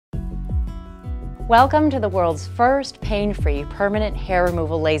Welcome to the world's first pain-free permanent hair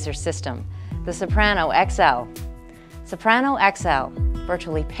removal laser system, the Soprano XL. Soprano XL,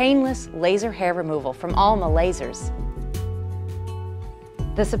 virtually painless laser hair removal from Alma Lasers.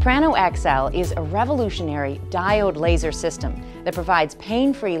 The Soprano XL is a revolutionary diode laser system that provides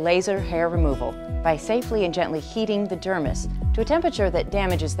pain-free laser hair removal by safely and gently heating the dermis to a temperature that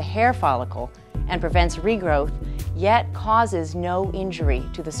damages the hair follicle and prevents regrowth, yet causes no injury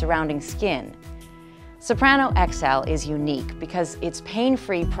to the surrounding skin. Soprano XL is unique because its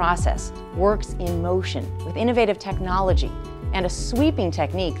pain-free process works in motion with innovative technology and a sweeping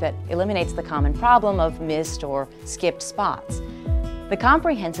technique that eliminates the common problem of missed or skipped spots. The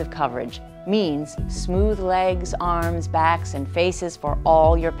comprehensive coverage means smooth legs, arms, backs, and faces for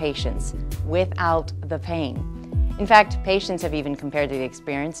all your patients without the pain. In fact, patients have even compared the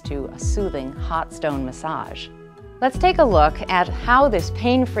experience to a soothing hot stone massage. Let's take a look at how this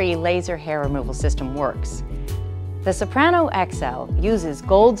pain-free laser hair removal system works. The Soprano XL uses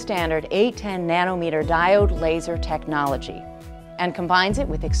gold standard 810 nanometer diode laser technology and combines it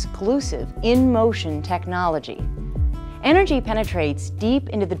with exclusive In-Motion technology. Energy penetrates deep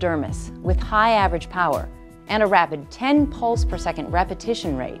into the dermis with high average power and a rapid 10 pulse per second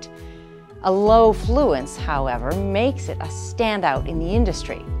repetition rate. A low fluence, however, makes it a standout in the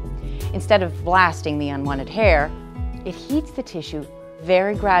industry. Instead of blasting the unwanted hair, it heats the tissue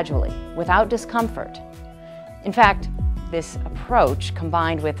very gradually, without discomfort. In fact, this approach,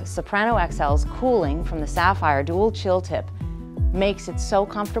 combined with Soprano XL's cooling from the Sapphire DualChill tip, makes it so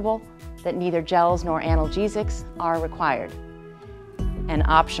comfortable that neither gels nor analgesics are required. An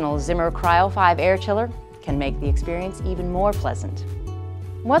optional Zimmer Cryo 5 air chiller can make the experience even more pleasant.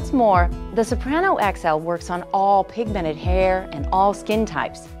 What's more, the Soprano XL works on all pigmented hair and all skin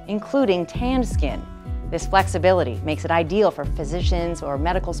types, including tanned skin. This flexibility makes it ideal for physicians or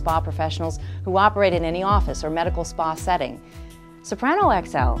medical spa professionals who operate in any office or medical spa setting. Soprano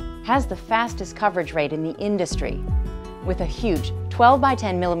XL has the fastest coverage rate in the industry. With a huge 12 by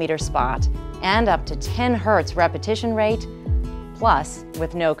 10 millimeter spot and up to 10 Hz repetition rate, plus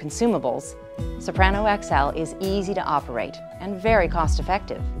with no consumables, Soprano XL is easy to operate and very cost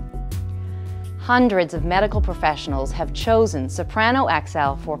effective. Hundreds of medical professionals have chosen Soprano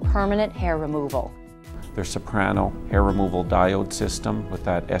XL for permanent hair removal. Their Soprano hair removal diode system with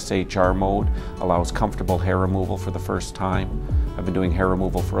that SHR mode allows comfortable hair removal for the first time. I've been doing hair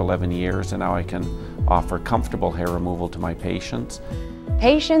removal for 11 years and now I can offer comfortable hair removal to my patients.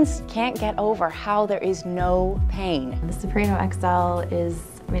 Patients can't get over how there is no pain. The Soprano XL is,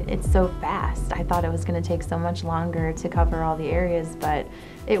 it's so fast. I thought it was going to take so much longer to cover all the areas, but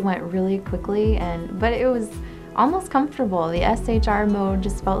it went really quickly, but it was almost comfortable. The SHR mode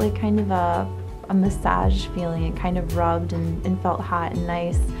just felt like kind of a massage feeling. It kind of rubbed and felt hot and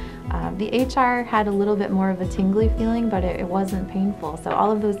nice. The HR had a little bit more of a tingly feeling, but it wasn't painful. So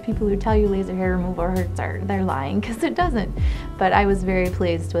all of those people who tell you laser hair removal hurts, they're lying, because it doesn't. But I was very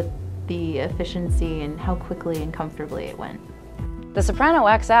pleased with the efficiency and how quickly and comfortably it went. The Soprano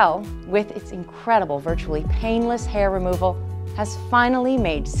XL, with its incredible virtually painless hair removal, has finally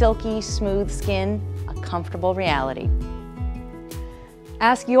made silky, smooth skin a comfortable reality.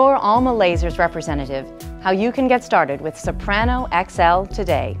 Ask your Alma Lasers representative how you can get started with Soprano XL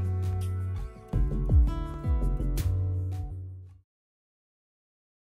today.